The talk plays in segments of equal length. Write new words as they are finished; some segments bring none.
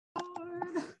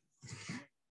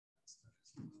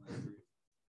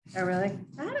Oh, really?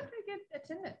 I had a pretty good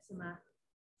attendance in my.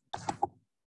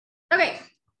 Okay,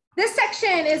 this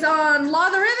section is on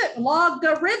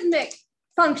logarithmic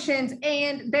functions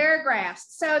and their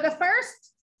graphs. So the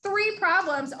first 3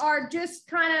 problems are just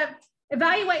kind of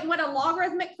evaluating what a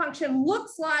logarithmic function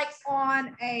looks like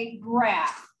on a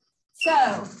graph. So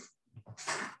I'm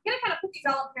going to kind of put these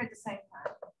all up here at the same time.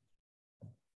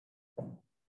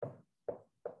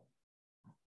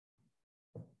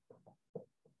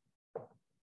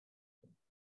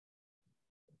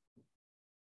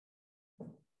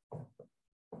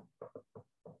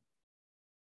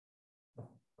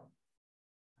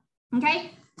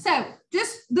 Okay, so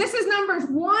this is numbers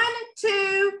 1,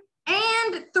 2,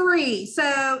 and 3.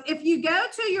 So if you go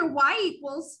to your y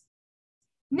equals,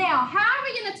 now how are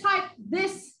we going to type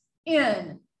this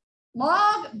in?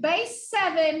 Log base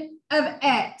 7 of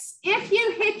x. If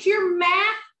you hit your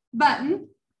math button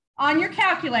on your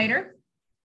calculator,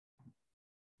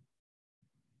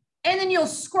 and then you'll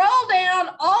scroll down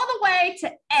all the way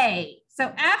to A. So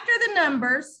after the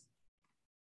numbers,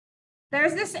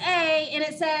 there's this A, and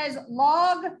it says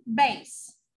log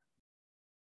base.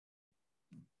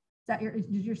 Is that your, did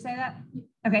you say that?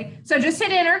 Okay, so just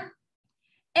hit enter.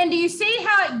 And do you see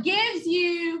how it gives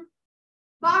you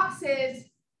boxes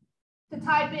to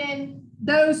type in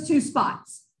those 2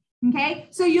 spots? Okay,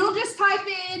 so you'll just type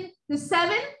in the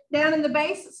 7 down in the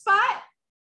base spot,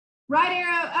 right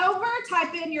arrow over,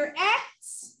 type in your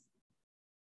X,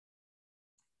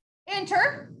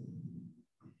 enter.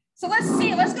 So let's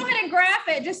see, let's go ahead and graph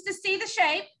it just to see the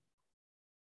shape.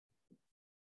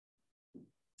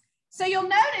 So you'll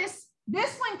notice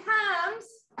this one comes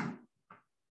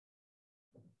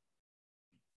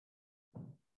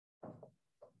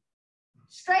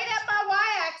straight up my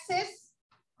y-axis,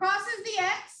 crosses the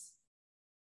x,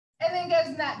 and then goes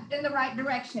in the right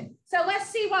direction. So let's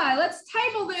see why. Let's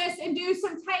table this and do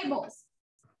some tables.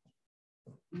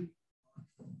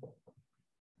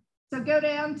 So go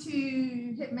down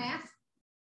to hit math.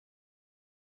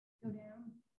 Go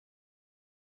down.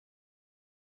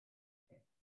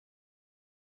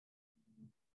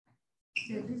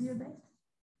 Did it give you a base?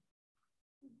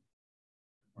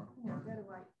 No, go to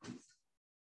right.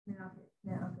 Now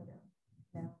go down.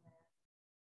 Now.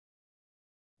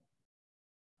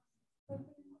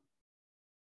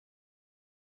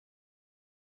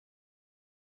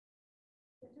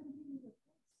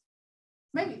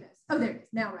 Maybe this. Oh, there it is.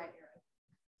 Now right arrow.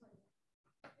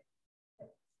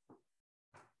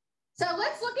 So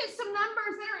let's look at some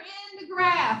numbers that are in the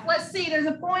graph. Let's see, there's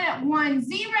a point at 1,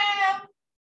 0,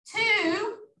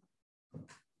 2,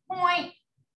 point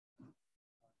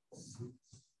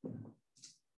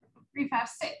 3, 5,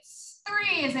 6.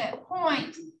 3 is at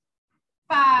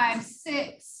 0.5,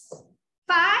 6,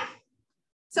 5.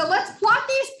 So let's plot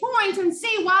these points and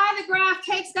see why the graph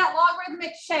takes that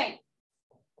logarithmic shape.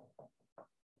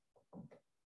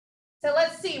 So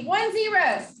let's see, 1,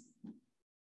 0.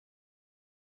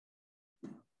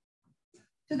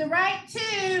 To the right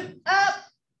 2, up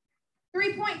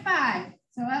 3.5.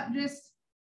 So up just,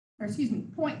 or excuse me,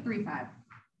 0.35.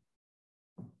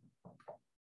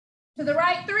 To the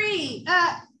right 3,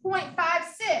 up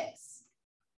 0.56.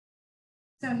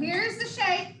 So here's the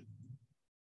shape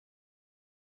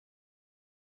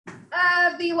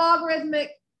of the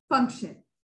logarithmic function.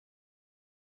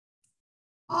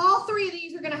 All 3 of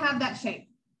these are going to have that shape.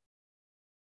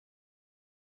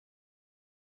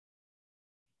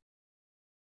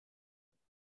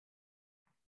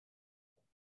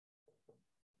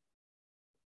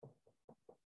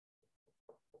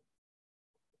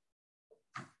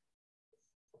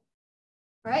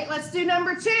 All right, let's do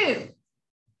number 2.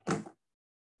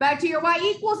 Back to your y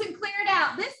equals and clear it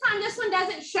out. This time, this one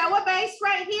doesn't show a base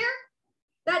right here.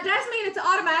 That does mean it's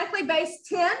automatically base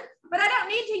 10, but I don't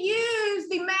need to use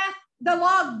the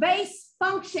log base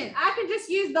function. I can just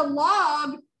use the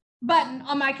log button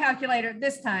on my calculator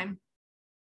this time.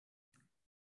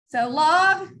 So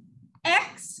log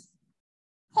x,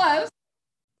 close.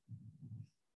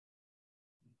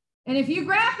 And if you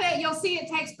graph it, you'll see it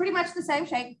takes pretty much the same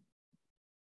shape.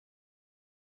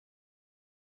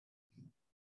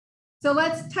 So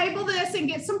let's table this and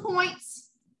get some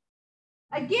points.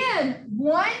 Again,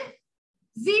 1,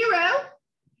 0.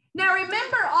 Now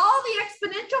remember, all the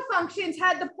exponential functions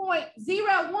had the point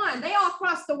 0, 1. They all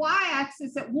crossed the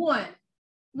y-axis at 1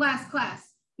 last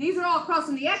class. These are all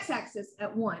crossing the x-axis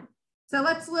at 1. So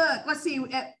let's look. Let's see,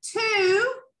 at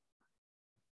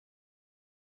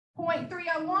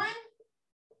 2.301,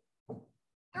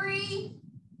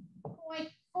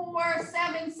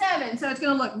 3.477. So it's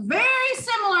going to look very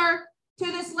similar to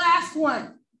this last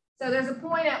one. So there's a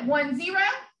point at 1, 0.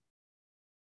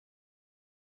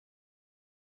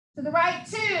 to the right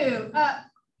 2, up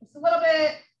just a little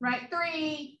bit, right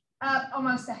 3, up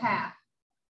almost a half.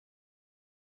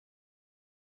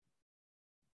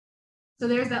 So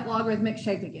there's that logarithmic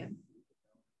shape again.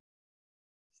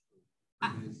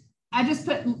 I just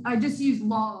used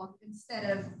log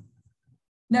instead of,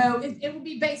 no, it will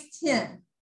be base 10,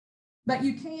 but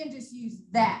you can just use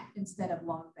that instead of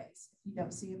log base if you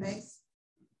don't see a base.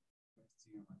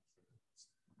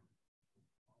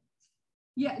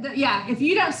 Yeah, if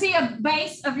you don't see a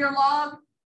base of your log,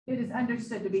 it is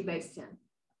understood to be base 10.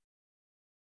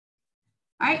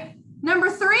 All right,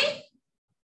 number 3.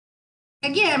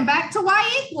 Again, back to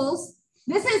y equals.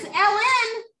 This is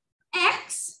ln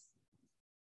x.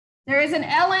 There is an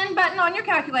ln button on your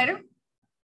calculator.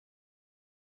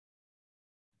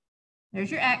 There's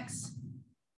your x.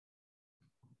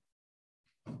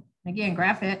 Again,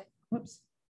 graph it. Whoops,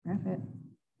 graph it.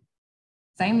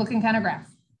 Same looking kind of graph,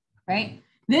 right?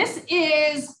 This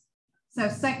is, so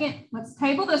second, let's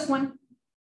table this one.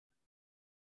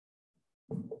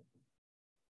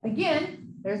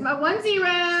 Again, there's my 1,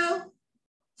 0,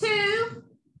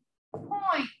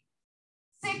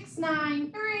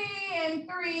 2.693, and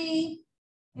 3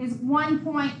 is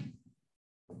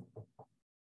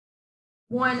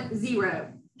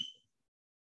 1.10.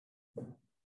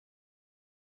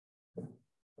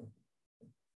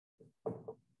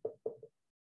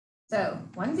 So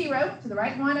 1, 0, to the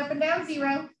right 1, up and down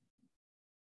 0.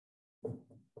 To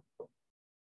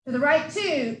the right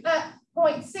 2, up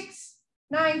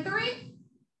 0.693.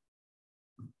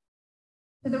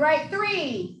 To the right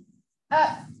 3,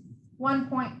 up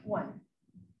 1.1.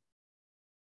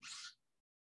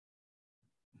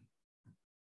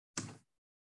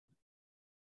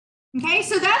 Okay,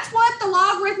 so that's what the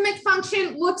logarithmic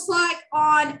function looks like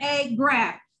on a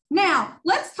graph. Now,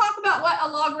 let's talk about what a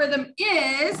logarithm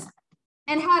is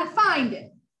and how to find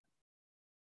it.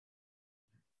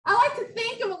 I like to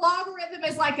think of a logarithm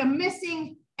as like a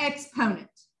missing exponent.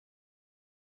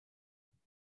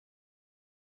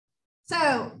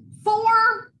 So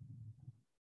through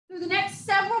the next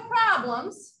several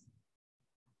problems,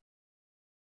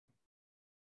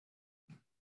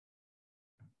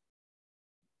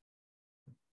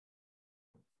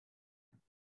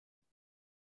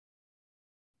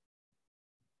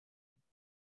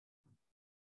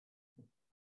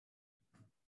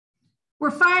 we're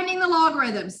finding the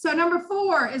logarithms. So number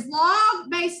 4 is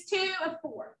log base 2 of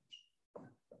 4.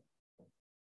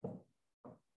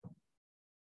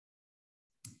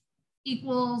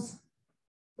 Equals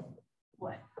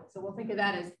what? So we'll think of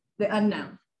that as the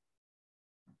unknown.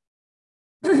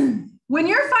 When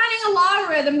you're finding a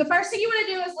logarithm, the first thing you want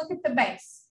to do is look at the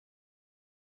base.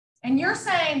 And you're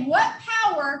saying, what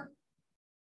power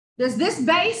does this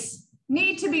base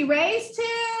need to be raised to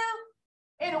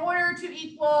in order to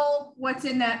equal what's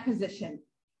in that position?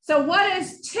 So what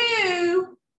is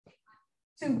 2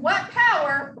 to what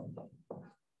power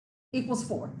equals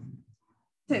 4?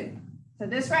 2. So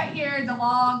this right here, the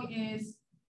log is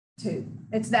 2.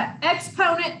 It's that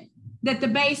exponent that the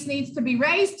base needs to be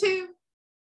raised to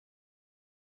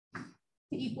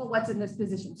equal what's in this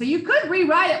position. So you could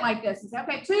rewrite it like this. It's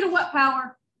okay, 2 to what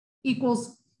power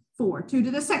equals 4? 2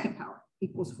 to the second power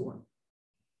equals 4.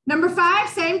 Number 5,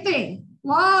 same thing.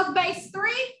 Log base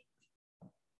 3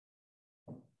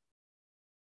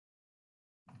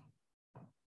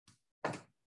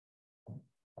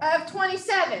 of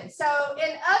 27. So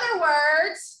in other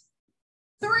words,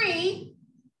 3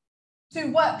 to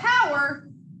what power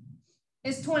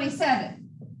is 27?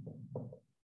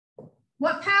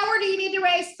 What power do you need to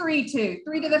raise 3 to?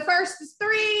 3 to the first is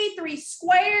 3. 3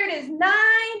 squared is 9.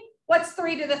 What's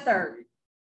 3 to the third?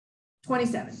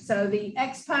 27. So the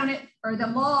exponent or the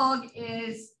log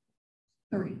is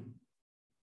 3.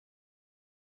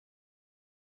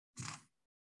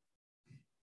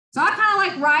 So I kind of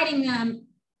like writing them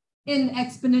in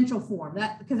exponential form,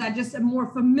 that because I just am more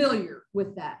familiar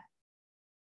with that.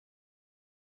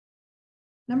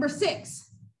 Number 6.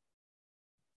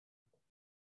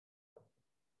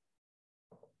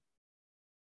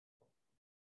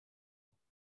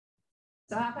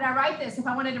 So how could I write this if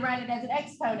I wanted to write it as an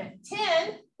exponent?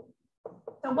 10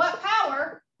 to what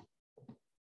power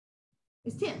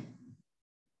is 10?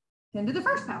 10 to the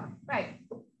first power, right?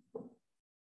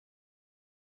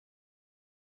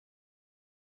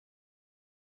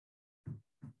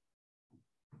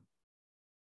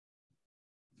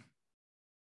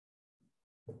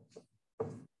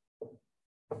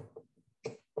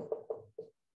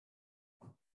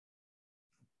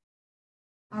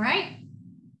 All right.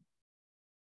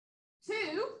 2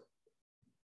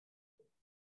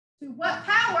 to what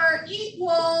power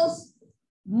equals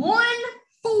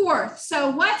 1/4? 1/4. So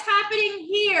what's happening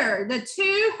here? The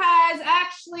 2 has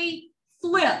actually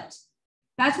flipped.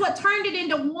 That's what turned it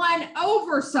into 1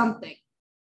 over something,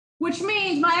 which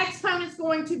means my exponent is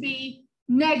going to be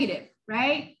negative,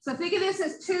 right? So think of this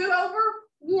as 2 over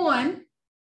 1.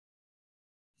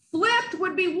 Flipped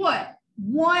would be what?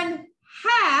 1/2.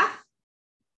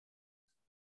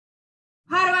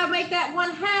 How do I make that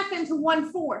 1/2 into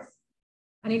 1/4?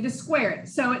 I need to square it.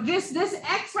 So this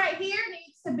x right here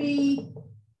needs to be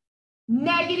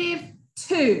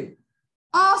 -2.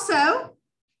 Also,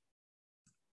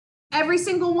 every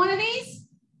single one of these,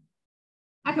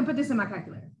 I can put this in my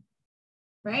calculator,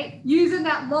 right? Using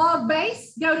that log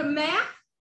base, go to math.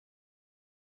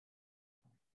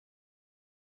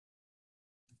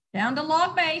 Down to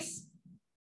log base.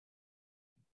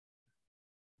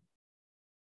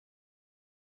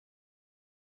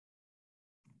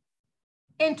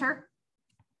 Enter.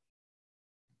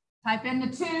 Type in the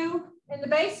 2 in the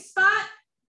base spot.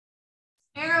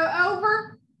 Arrow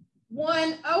over.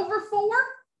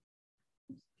 1/4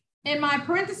 in my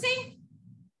parenthesis.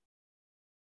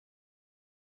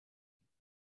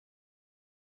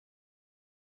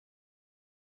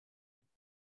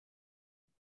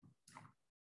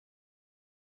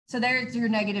 So there's your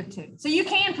 -2. So you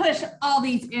can push all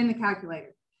these in the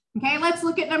calculator. Okay, let's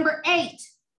look at number 8.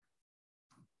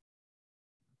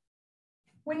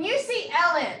 When you see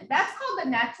ln, that's called the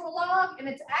natural log, and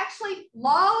it's actually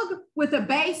log with a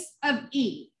base of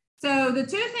e. So the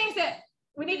 2 things that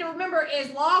we need to remember is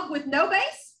log with no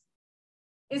base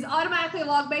is automatically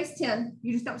log base 10.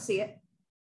 You just don't see it.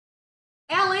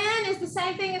 ln is the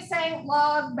same thing as saying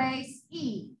log base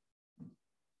e.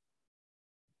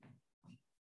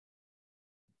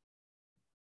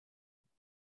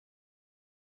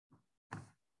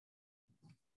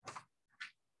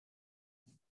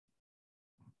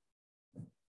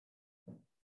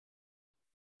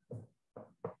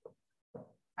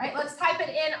 All right, let's type it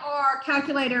in our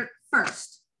calculator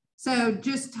first. So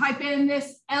just type in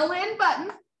this ln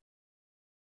button.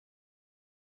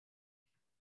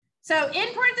 So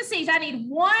in parentheses, I need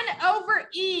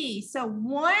 1/e. So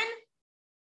 1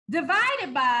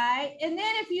 divided by, and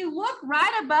then if you look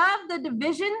right above the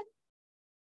division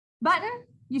button,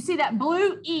 you see that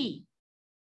blue E.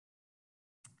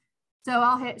 So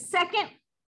I'll hit second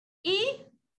E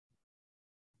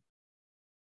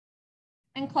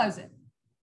and close it.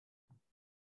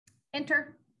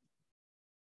 Enter.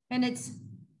 And it's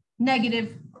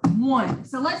 -1.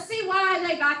 So let's see why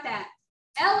they got that.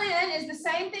 ln is the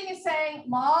same thing as saying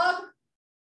log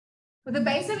with a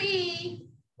base of e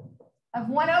of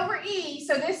 1/e.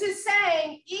 So this is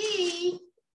saying e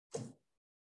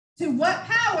to what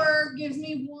power gives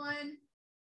me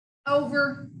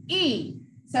 1/e.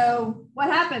 So what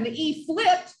happened? The e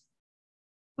flipped,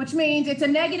 which means it's a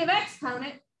negative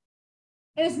exponent.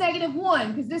 And it's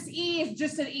 -1 because this e is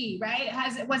just an e, right?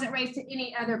 It wasn't raised to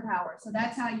any other power. So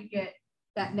that's how you get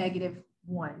that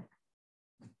 -1.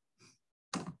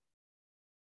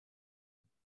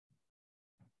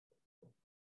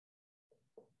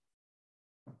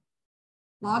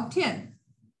 Log 10.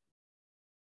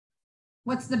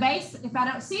 What's the base if I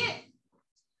don't see it?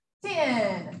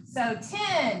 10. So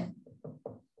 10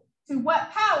 to what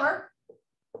power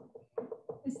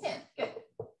is 10? Good.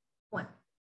 1.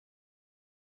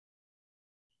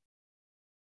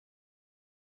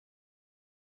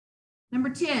 Number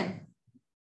 10.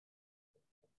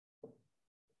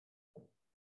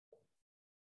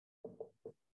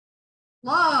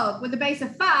 Log with a base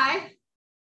of 5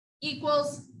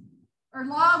 equals, or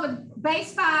log with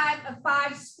base 5 of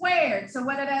 5 squared. So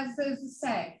what does this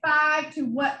say? 5 to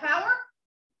what power?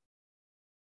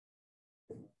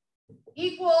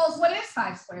 Equals, what is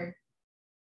 5 squared?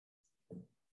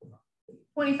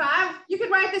 25. You could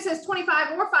write this as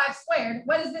 25 or 5 squared.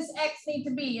 What does this x need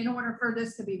to be in order for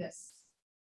this to be this?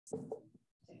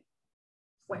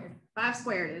 Squared. 5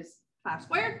 squared is 5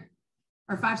 squared,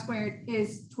 or 5 squared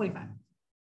is 25.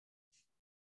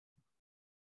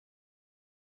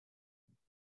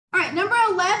 All right, number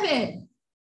 11.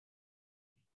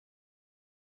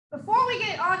 Before we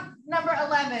get on number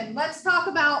 11, let's talk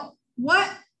about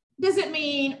what does it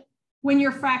mean when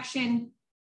your fraction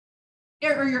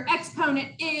or your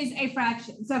exponent is a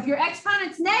fraction. So if your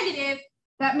exponent's negative,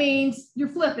 that means you're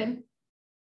flipping.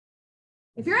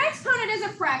 If your exponent is a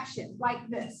fraction like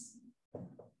this,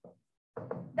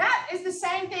 that is the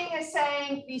same thing as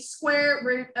saying the square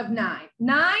root of 9.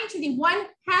 9 to the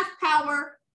 1/2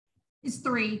 power is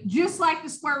 3, just like the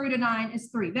square root of 9 is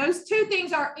 3. Those two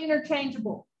things are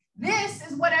interchangeable. This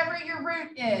is whatever your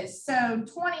root is. So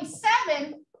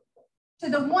 27 to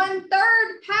the 1/3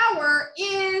 power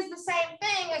is the same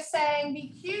thing as saying the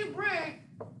cube root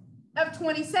of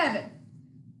 27.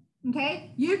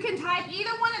 Okay, you can type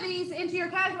either one of these into your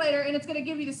calculator and it's going to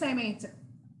give you the same answer.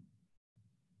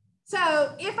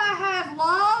 So if I have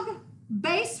log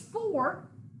base 4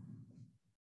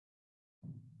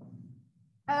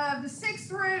 of the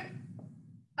 6th root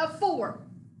of 4,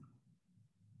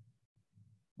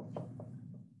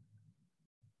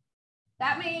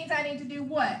 that means I need to do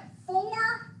what?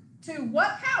 4 to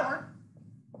what power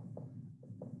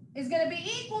is going to be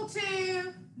equal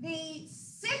to the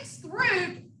 6th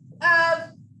root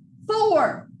of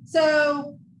 4.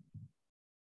 So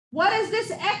what does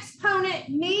this exponent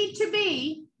need to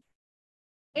be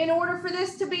in order for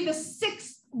this to be the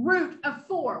 6th root of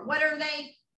 4? What are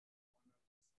they?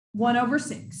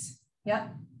 1/6.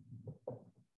 Yep.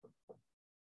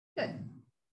 Good.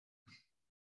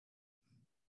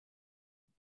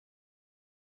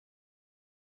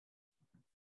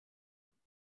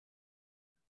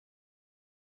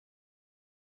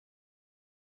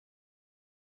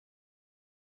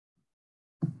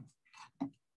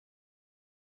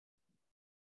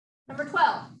 Number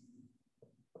 12.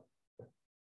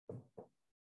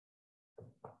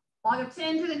 Log of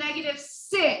 10 to the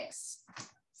 -6.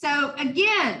 So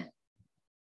again,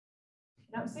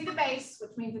 you don't see the base,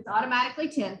 which means it's automatically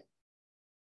 10.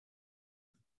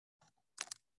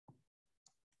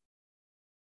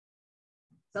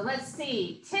 So let's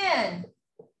see, 10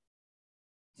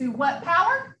 to what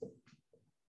power?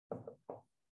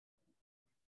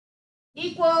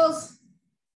 Equals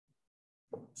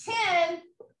 10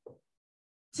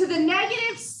 to the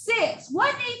 -6.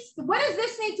 What does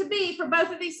this need to be for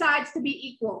both of these sides to be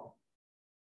equal?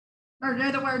 Or in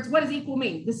other words, what does equal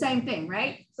mean? The same thing,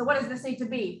 right? So what does this need to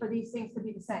be for these things to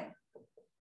be the same? It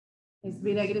needs to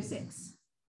be -6.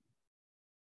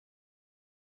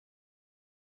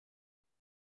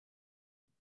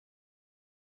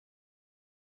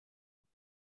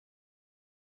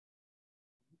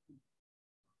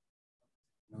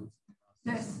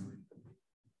 This.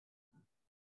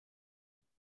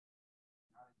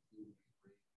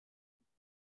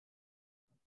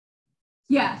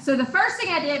 Yeah, so the first thing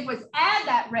I did was add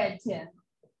that red 10.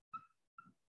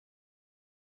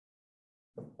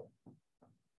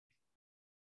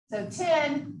 So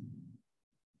 10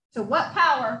 to what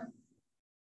power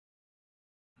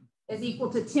is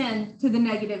equal to 10 to the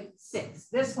 -6?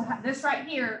 This right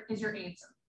here is your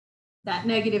answer, that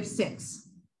 -6.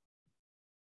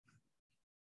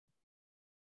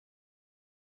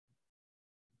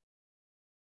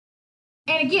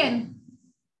 And again,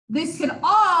 this can all,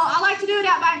 I like to do it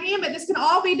out by hand, but this can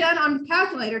all be done on the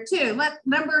calculator too.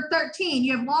 Number 13,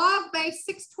 you have log base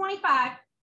 625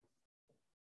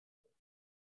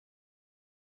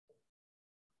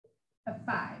 of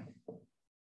 5.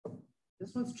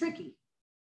 This one's tricky.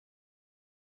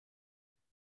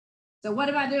 So what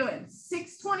am I doing?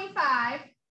 625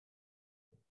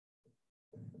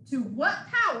 to what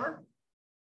power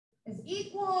is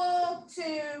equal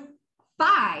to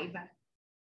 5?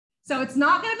 So it's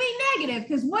not going to be negative,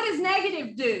 because what does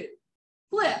negative do?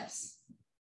 Flips.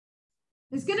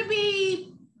 It's going to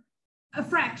be a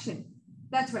fraction.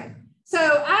 That's right. So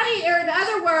or in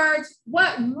other words,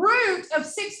 what root of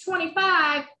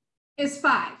 625 is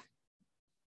 5?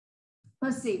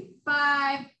 Let's see.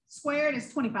 5 squared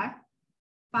is 25.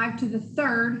 5 to the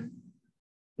 3rd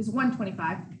is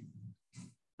 125.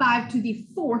 5 to the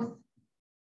 4th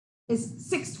is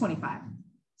 625.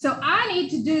 So I need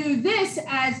to do this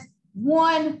as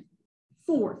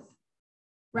 1/4,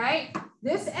 right?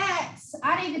 This x,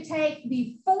 I need to take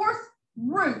the 4th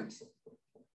root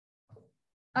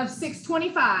of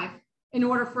 625 in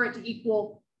order for it to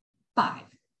equal 5.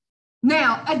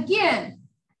 Now, again,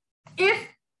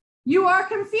 if you are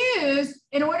confused,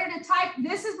 in order to type,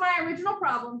 this is my original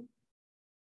problem.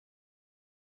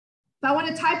 If I want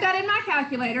to type that in my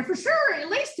calculator, for sure, at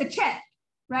least to check,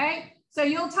 right? So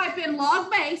you'll type in log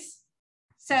base.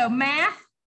 So math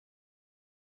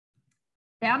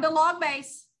down to log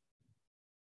base.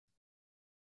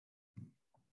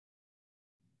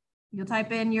 You'll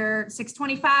type in your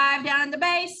 625 down in the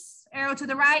base, arrow to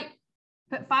the right,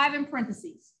 put 5 in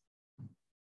parentheses.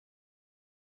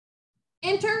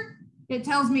 Enter, it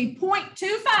tells me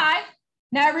 0.25.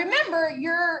 Now remember,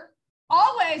 you're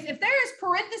always, if there is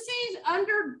parentheses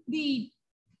under the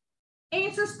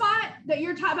answer spot that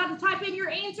you're about to type in your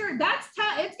answer,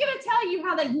 it's going to tell you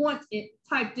how they want it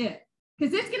typed in,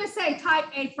 because it's going to say type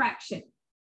a fraction.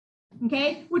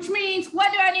 Okay, which means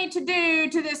what do I need to do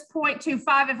to this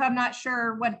 0.25 if I'm not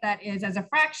sure what that is as a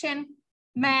fraction?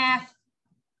 Math,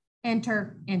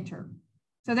 enter, enter.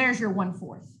 So there's your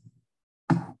 1/4.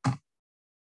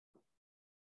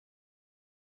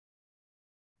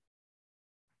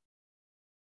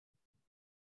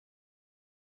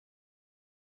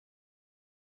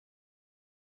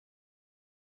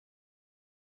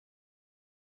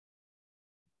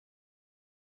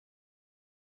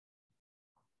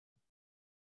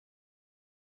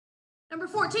 Number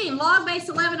 14, log base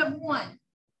 11 of 1.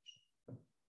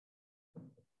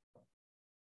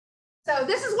 So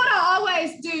this is what I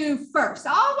always do first.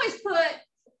 I always put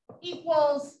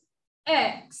equals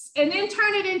x and then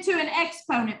turn it into an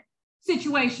exponent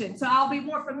situation. So I'll be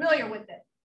more familiar with it.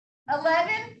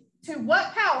 11 to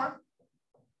what power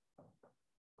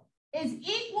is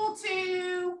equal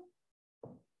to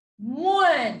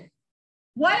 1?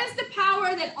 What is the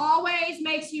power that always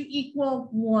makes you equal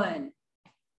 1?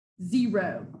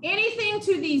 0. Anything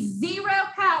to the 0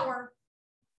 power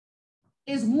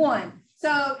is 1.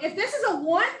 So if this is a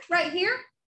 1 right here,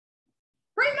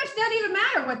 pretty much doesn't even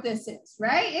matter what this is,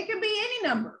 right? It can be any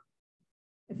number.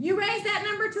 If you raise that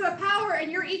number to a power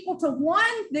and you're equal to 1,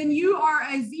 then you are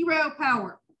a 0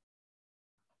 power.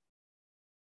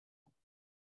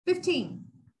 15.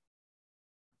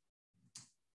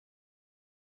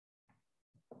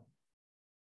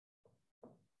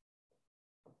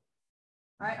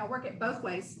 All right, I'll work it both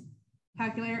ways,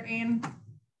 calculator and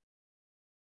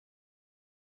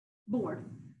board.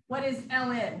 What is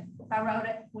ln if I wrote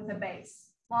it with a base?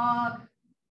 Log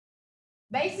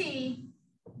base e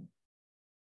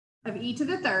of e to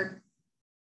the third.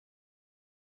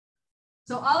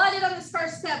 So all I did on this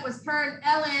first step was turn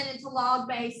ln into log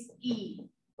base e.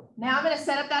 Now I'm going to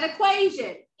set up that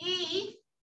equation. E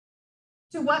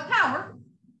to what power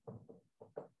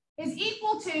is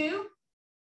equal to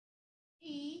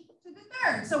e to the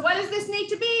third. So what does this need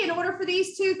to be in order for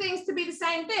these two things to be the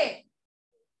same thing?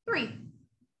 3.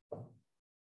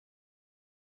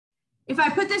 If I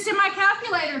put this in my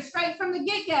calculator straight from the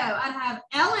get-go, I'd have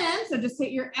ln, so just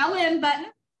hit your ln button.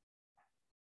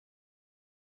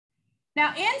 Now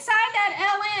inside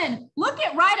that ln, look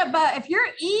at right above, if your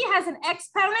e has an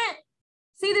exponent,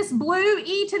 see this blue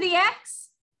e to the x?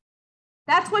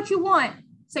 That's what you want.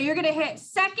 So you're going to hit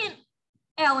second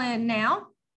ln now.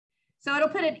 So it'll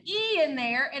put an e in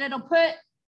there and it'll put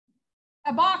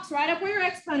a box right up where your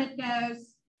exponent goes.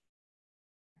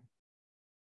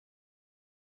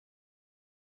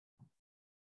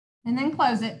 And then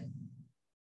close it.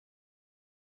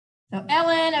 So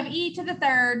ln of e to the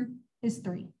third is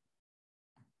 3.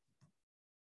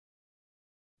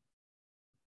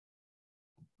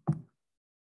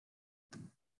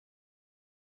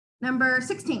 Number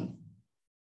 16.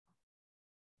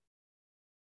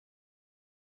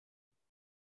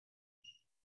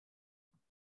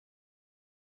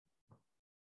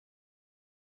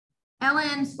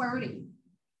 ln square root e.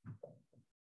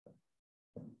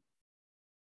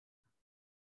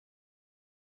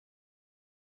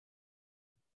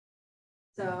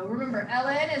 So remember,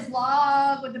 ln is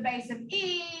log with the base of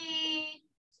e,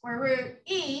 square root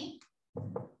e.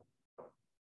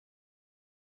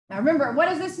 Now remember, what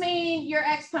does this mean your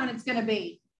exponent's going to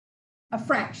be? A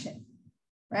fraction,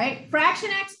 right? Fraction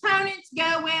exponents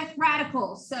go with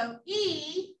radicals. So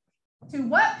e to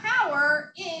what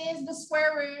power is the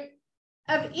square root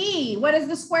of e? What is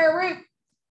the square root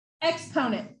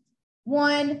exponent?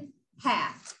 1/2.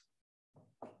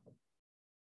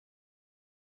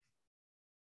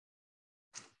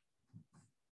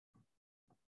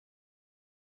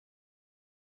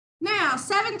 Now,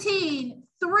 17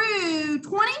 through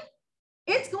 20,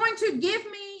 it's going to give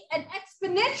me an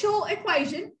exponential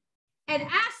equation and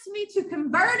ask me to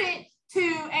convert it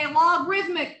to a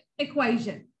logarithmic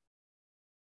equation.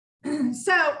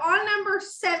 So on number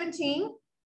 17,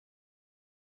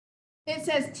 it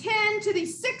says 10 to the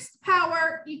 6th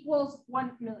power equals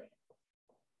 1 million.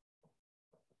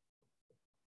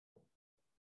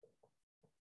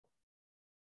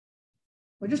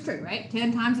 Which is true, right?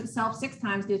 10 times itself 6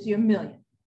 times gives you 1 million.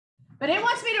 But it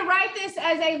wants me to write this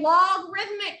as a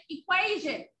logarithmic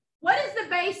equation. What is the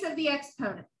base of the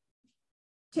exponent?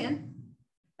 10.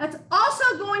 That's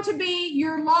also going to be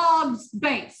your log's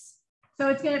base. So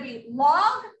it's going to be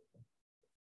log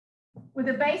with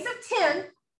a base of 10.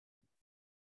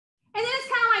 And then it's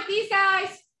kind of like these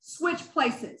guys switch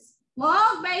places.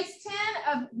 Log base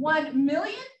 10 of 1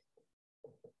 million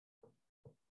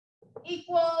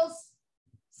equals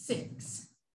 6.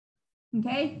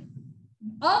 Okay?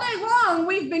 All day long,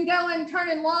 we've been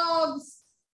turning logs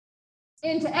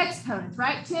into exponents,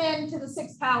 right? 10 to the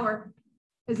 6th power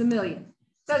is 1 million.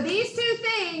 So these two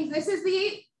things, this is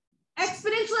the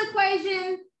exponential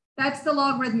equation, that's the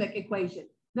logarithmic equation.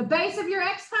 The base of your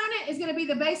exponent is going to be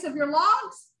the base of your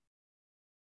logs.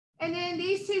 And then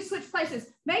these two switch places.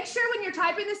 Make sure when you're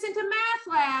typing this into Math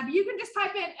Lab, you can just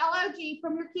type in LOG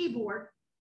from your keyboard.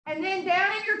 And then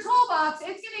down in your toolbox,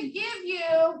 it's going to give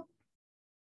you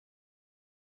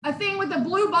a thing with a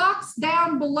blue box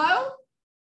down below.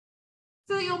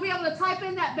 So that you'll be able to type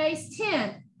in that base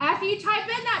 10. After you type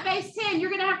in that base 10,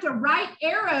 you're going to have to right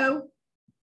arrow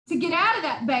to get out of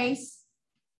that base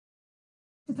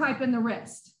to type in the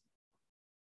rest.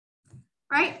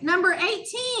 Right? Number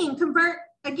 18, convert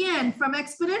again from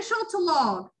exponential to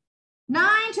log.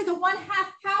 9 to the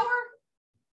 1/2 power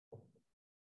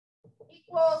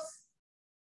equals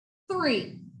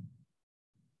 3.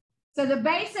 So the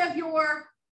base of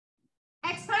your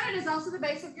exponent is also the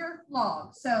base of your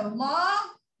log. So log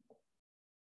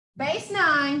base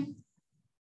 9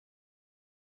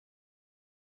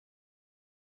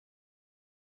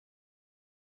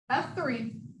 of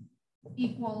 3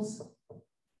 equals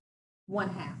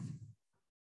 1/2.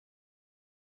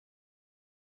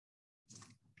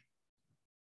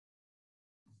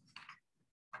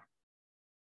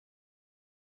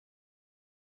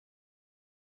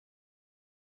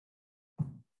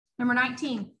 Number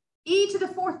 19, e to the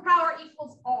 4th power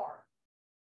equals r.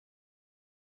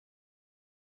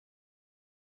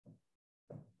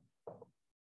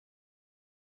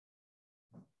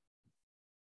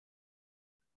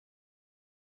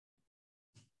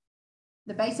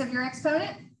 The base of your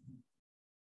exponent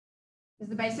is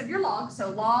the base of your log.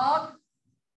 So log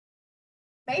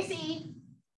base e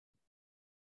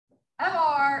of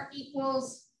r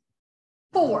equals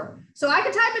 4. So I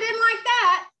could type it in like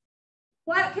that.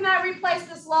 What can I replace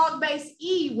this log base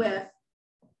e with?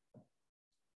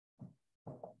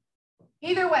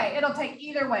 Either way, it'll take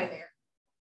either way there.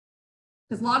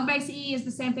 Because log base e is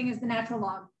the same thing as the natural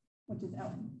log, which is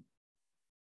ln.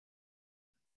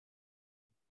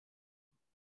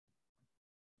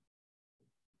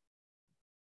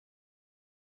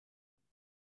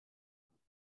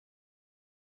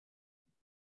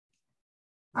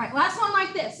 All right, last one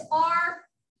like this. R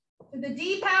to the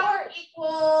d power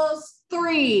equals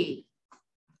 3.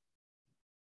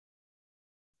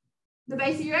 The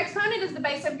base of your exponent is the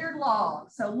base of your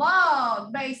log. So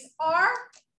log base r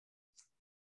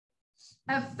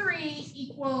of 3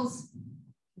 equals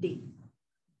d.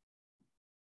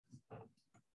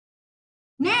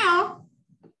 Now,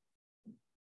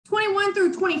 21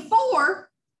 through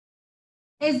 24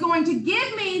 is going to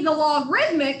give me the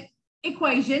logarithmic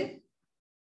equation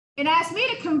and ask me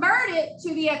to convert it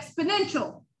to the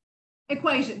exponential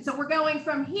equation. So we're going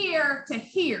from here to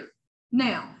here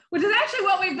now, which is actually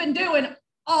what we've been doing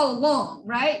all along,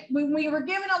 right? When we were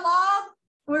given a log,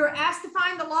 we were asked to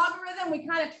find the logarithm, we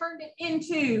kind of turned it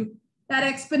into that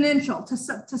exponential to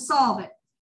solve it.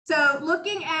 So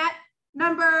looking at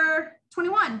number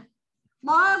 21,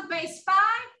 log base 5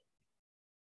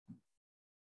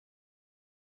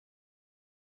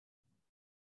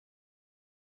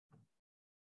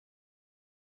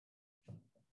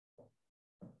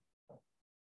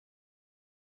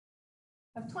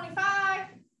 of 25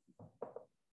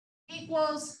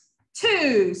 equals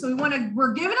 2. So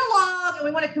we're given a log and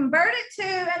we want to convert it to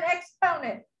an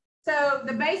exponent. So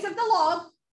the base of the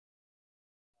log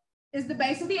is the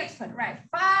base of the exponent, right?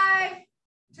 5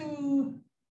 to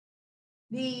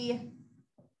the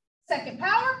 2nd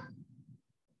power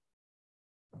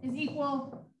is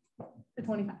equal to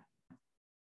 25.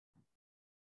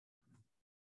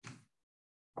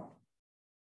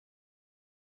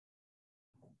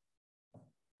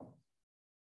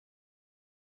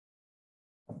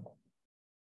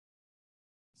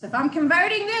 So if I'm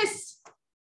converting this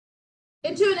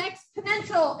into an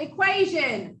exponential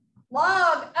equation,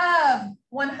 log of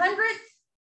 100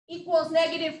 equals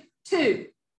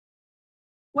 -2.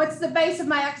 What's the base of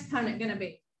my exponent going to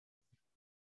be?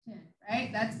 10,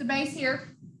 right? That's the base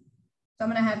here. So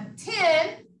I'm going to have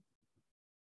 10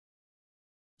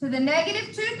 to the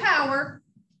 -2 power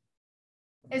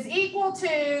is equal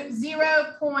to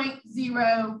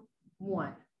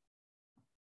 0.01.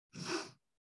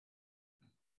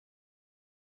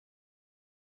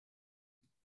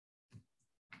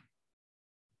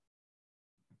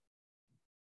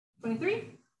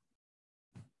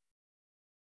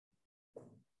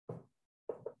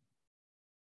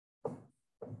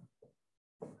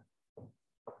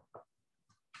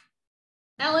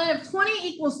 ln of 20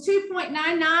 equals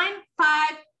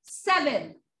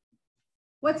 2.9957.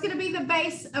 What's going to be the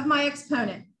base of my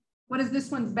exponent? What is this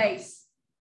one's base?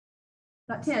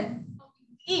 Not 10.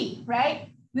 E,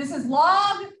 right? This is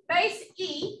log base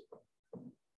E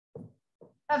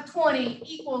of 20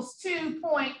 equals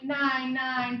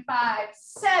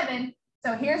 2.9957.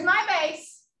 So here's my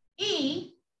base,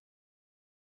 E.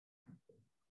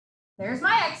 There's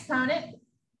my exponent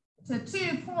to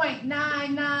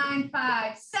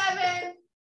 2.9957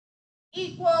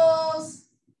 equals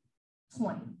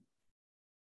 20.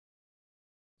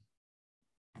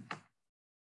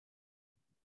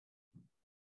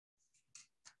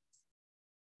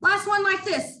 Last one like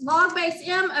this, log base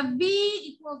M of V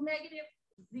equals -Z.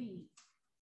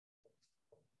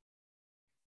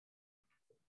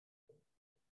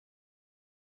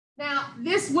 Now,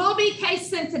 this will be case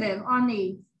sensitive on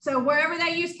these. So wherever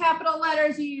they use capital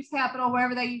letters, you use capital.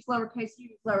 Wherever they use lowercase, you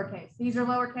use lowercase. These are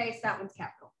lowercase, that one's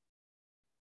capital.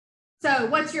 So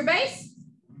what's your base?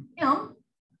 M.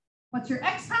 What's your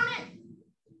exponent?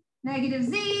 Negative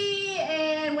Z.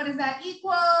 And what does that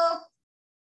equal?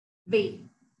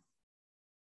 V.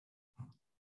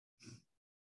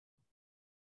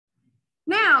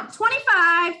 Now,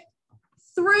 25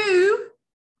 through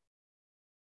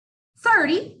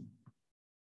 30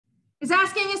 is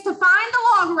asking us to find the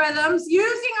logarithms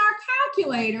using our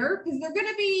calculator, because they're going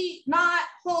to be not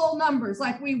whole numbers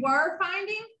like we were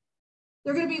finding.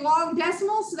 They're going to be long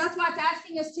decimals, so that's why it's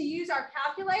asking us to use our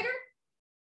calculator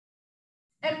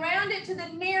and round it to the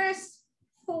nearest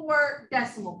 4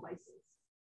 decimal places.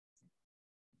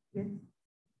 Good.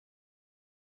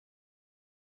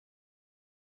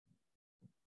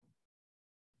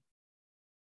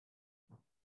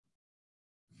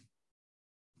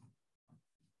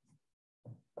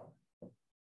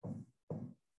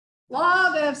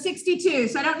 Log of 62.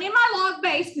 So I don't need my log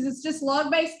base because it's just log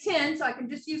base 10. So I can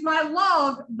just use my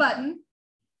log button.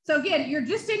 So again, you're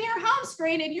just in your home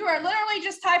screen and you are literally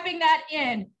just typing that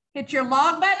in. Hit your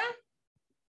log button.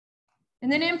 And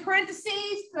then in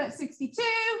parentheses, put 62,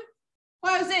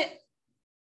 close it,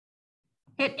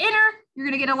 hit enter. You're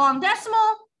going to get a long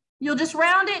decimal. You'll just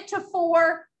round it to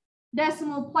 4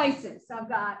 decimal places. So I've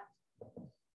got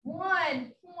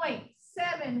 1.7923,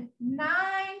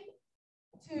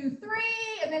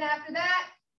 and then after that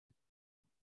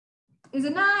is a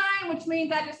 9, which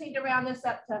means I just need to round this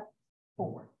up to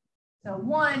 4. So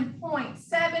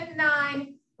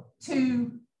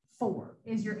 1.7924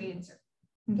 is your answer.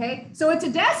 Okay, so it's a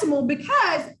decimal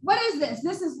because what is this?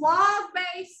 This is log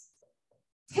base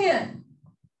 10.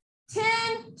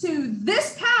 10 to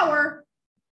this power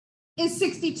is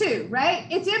 62, right?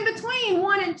 It's in between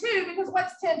 1 and 2 because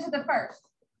what's 10 to the first?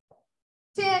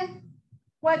 10.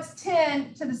 What's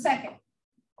 10 to the second?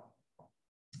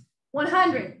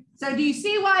 100. So do you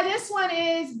see why this one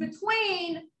is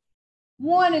between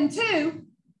 1 and 2?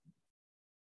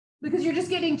 Because you're just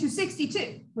getting to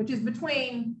 62, which is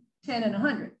between 10 and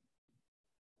 100.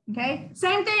 Okay,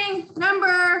 same thing,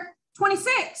 number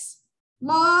 26,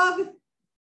 log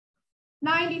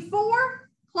 94,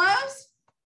 close.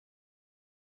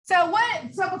 So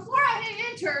before I hit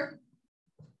enter,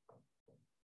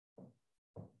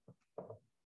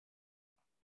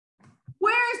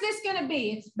 where is this going to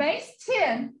be? It's base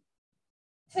 10.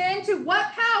 10 to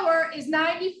what power is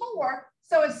 94?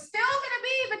 So it's still going to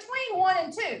be between 1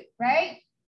 and 2, right?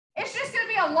 It's just going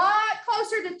to be a lot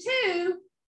closer to 2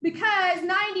 because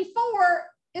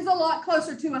 94 is a lot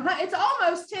closer to 100. It's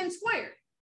almost 10 squared.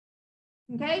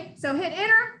 Okay, so hit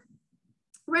enter,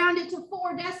 round it to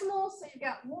 4 decimals. So you've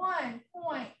got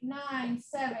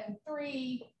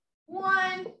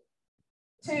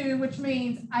 1.9731, which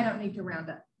means I don't need to round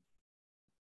up.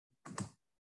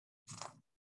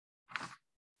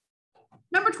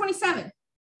 Number 27.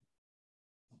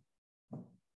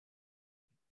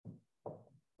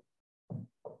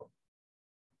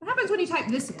 What happens when you type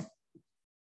this in?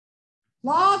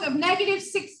 Log of negative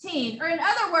 16, or in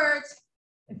other words,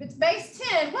 if it's base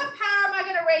 10, what power am I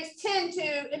going to raise 10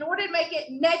 to in order to make it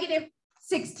negative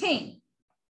 16?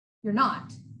 You're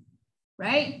not,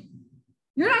 right?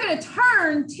 You're not going to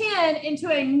turn 10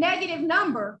 into a negative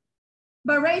number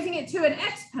by raising it to an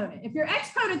exponent. If your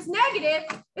exponent's negative,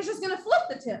 it's just going to flip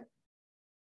the 10.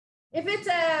 If it's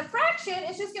a fraction,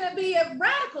 it's just going to be a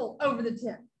radical over the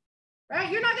 10, right?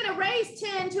 You're not going to raise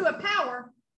 10 to a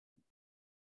power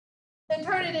and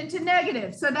turn it into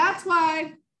negative. So that's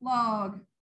why log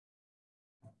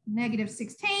negative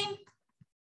 16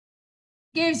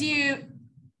 gives you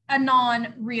a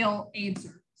non-real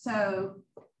answer. So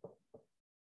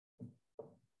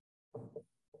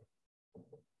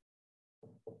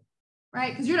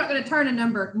right, because you're not going to turn a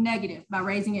number negative by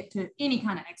raising it to any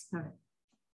kind of exponent.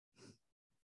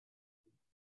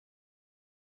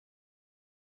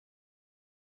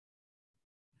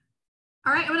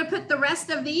 All right, I'm going to put the rest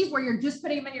of these where you're just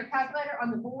putting them in your calculator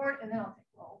on the board, and then I'll take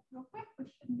roll real quick, which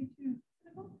shouldn't be too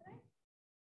difficult today.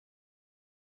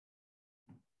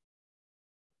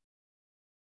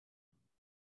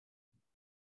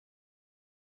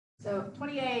 So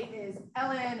 28 is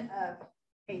ln of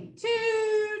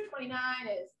 82, 29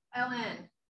 is ln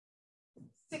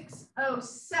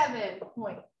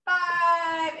 607.5,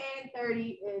 and 30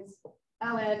 is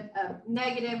ln of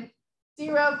negative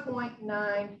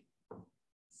 0.97.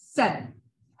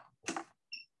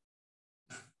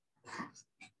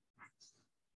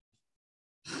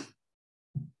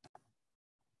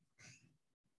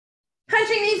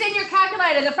 Punching these in your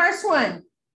calculator, the first one,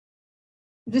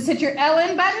 Just hit your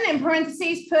LN button, in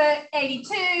parentheses, put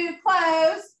 82,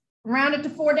 close, round it to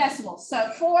 4 decibels. So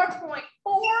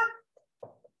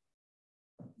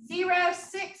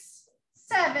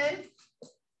 4.4067.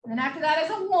 And then after that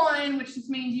is a 1, which just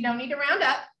means you don't need to round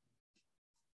up.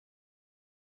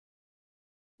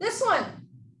 This one,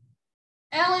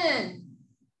 LN,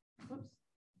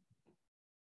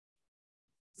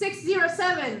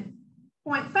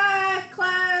 607.5,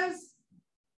 close.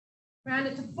 Round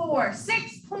it to 4,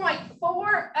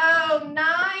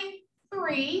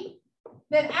 6.4093.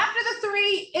 Then after the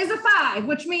 3 is a 5,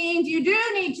 which means you do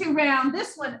need to round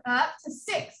this one up to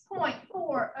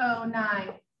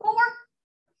 6.4094.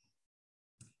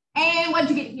 And what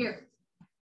did you get here?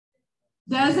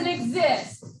 Doesn't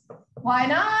exist. Why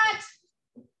not?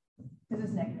 Because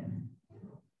it's negative.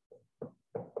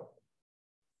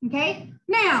 Okay,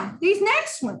 now these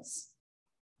next ones.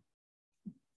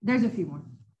 There's a few more.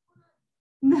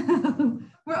 No,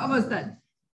 we're almost done.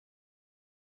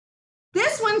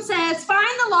 This one says,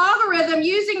 find the logarithm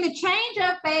using the change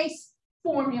of base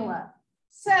formula.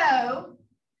 So,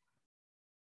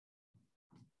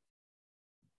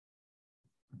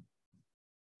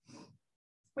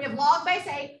 we have log base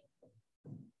 8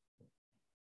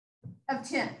 of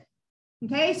 10.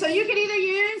 Okay, so you can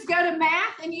either go to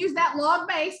math and use that log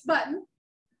base button,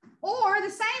 or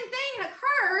the same thing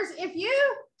occurs if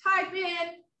you type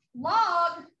in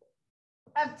log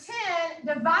of 10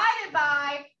 divided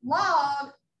by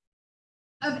log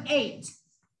of 8.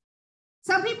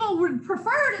 Some people would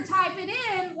prefer to type it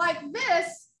in like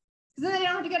this, because then they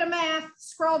don't have to go to math,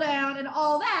 scroll down, and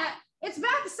all that. It's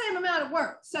about the same amount of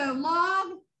work. So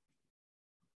log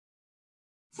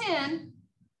 10,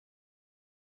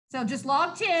 so just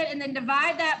log 10, and then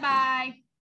divide that by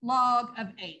log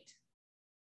of 8.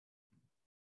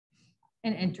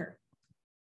 And enter.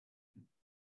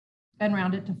 And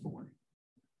round it to 4.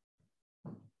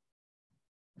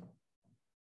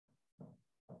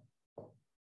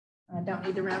 I don't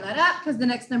need to round that up because the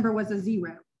next number was a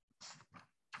 0.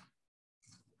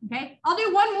 Okay, I'll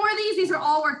do one more of these. These are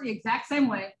all work the exact same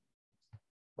way.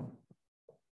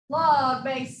 Log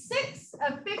base 6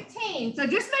 of 15. So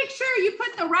just make sure you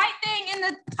put the right thing in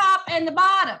the top and the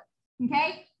bottom.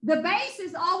 Okay, the base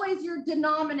is always your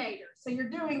denominator. So you're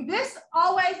doing this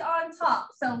always on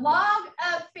top. So log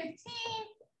of 15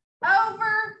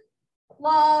 over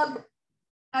log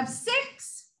of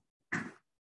 6.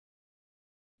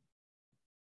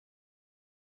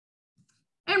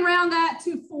 And round that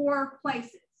to 4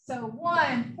 places. So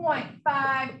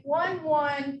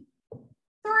 1.5113.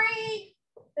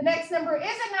 The next number is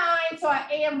a 9, so I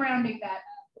am rounding that up.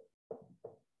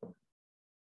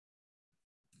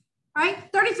 All right,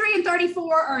 33 and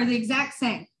 34 are the exact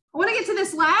same. I want to get to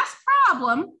this last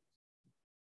problem.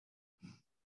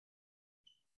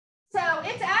 So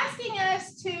it's asking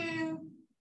us to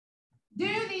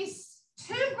do these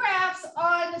 2 graphs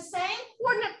on the same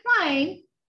coordinate plane.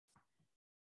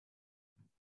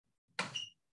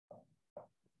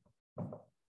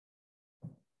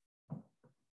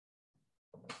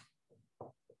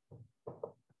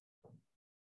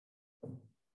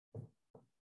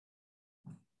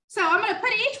 So I'm going to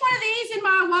put each one of these in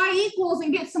my y equals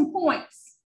and get some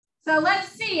points. So let's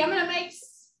see, I'm going to make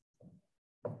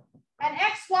an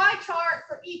XY chart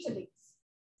for each of these.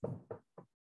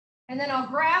 And then I'll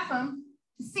graph them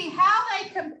to see how they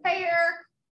compare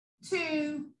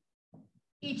to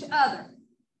each other.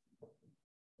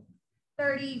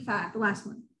 35, the last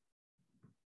one.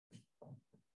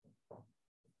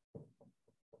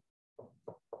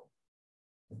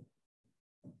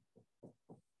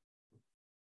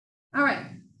 All right,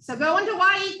 so go into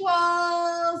y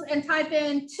equals and type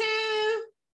in 2,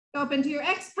 go up into your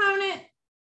exponent,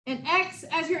 and x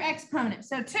as your exponent.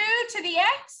 So 2 to the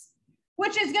x,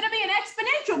 which is going to be an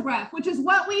exponential graph, which is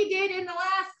what we did in the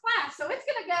last class. So it's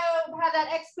going to go have that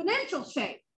exponential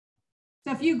shape.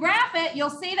 So if you graph it, you'll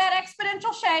see that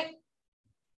exponential shape.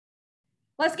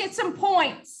 Let's get some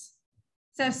points.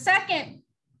 So second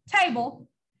table,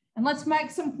 and let's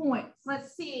make some points.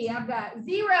 Let's see, I've got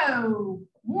 0,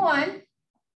 1,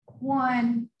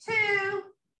 1, 2,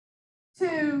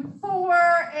 2, 4,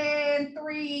 and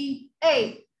 3,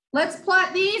 8. Let's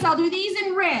plot these. I'll do these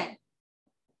in red.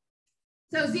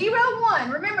 So 0,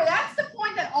 1. Remember, that's the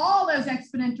point that all those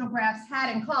exponential graphs had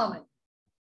in common.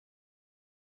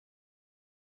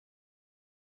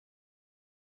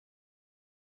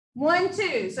 One,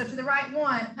 2. So to the right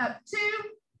 1, up 2.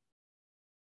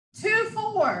 2,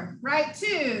 4. Right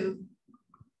 2.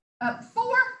 Up 4.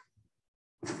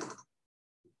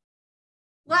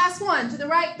 Last one, to the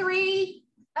right 3,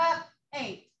 up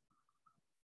 8.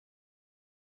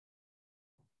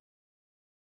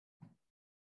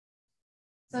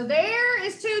 So there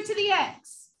is 2 to the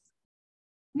x.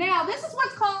 Now, this is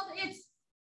what's called its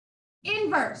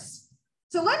inverse.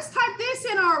 So let's type this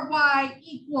in our y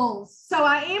equals. So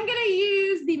I am going to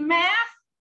use the math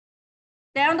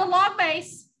down to log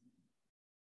base.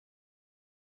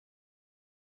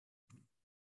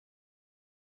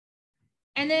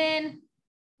 And then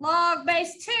log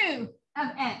base 2 of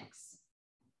x.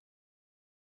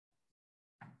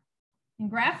 And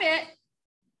graph it.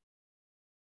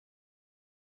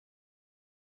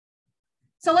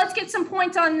 So let's get some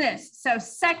points on this. So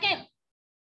second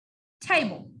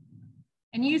table.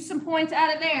 And use some points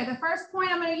out of there. The first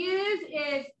point I'm going to use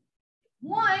is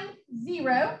 1,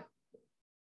 0,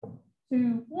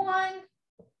 2, 1,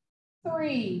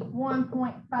 3,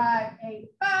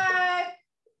 1.585,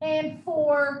 and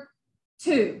 4,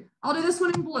 2. I'll do this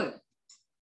one in blue.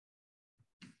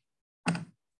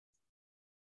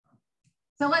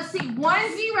 So let's see,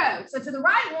 1, 0. So to the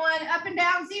right one, up and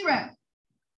down 0,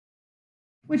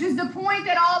 which is the point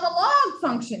that all the log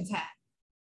functions have.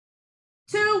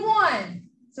 2, 1.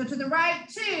 So to the right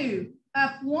 2,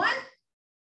 up 1.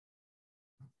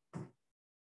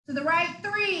 To the right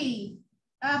 3,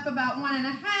 up about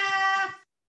 1.5.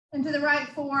 And to the right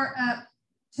 4, up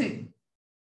 2.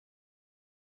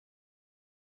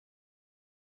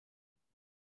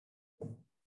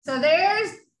 So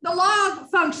there's the log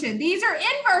function. These are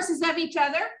inverses of each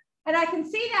other. And I can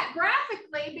see that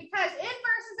graphically because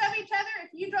inverses of each other,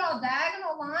 if you draw a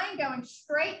diagonal line going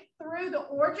straight through the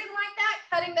origin like that,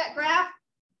 cutting that graph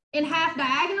in half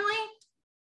diagonally,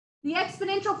 the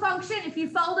exponential function, if you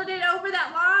folded it over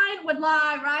that line, would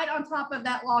lie right on top of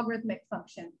that logarithmic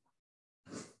function.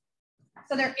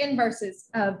 So they're inverses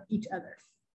of each other.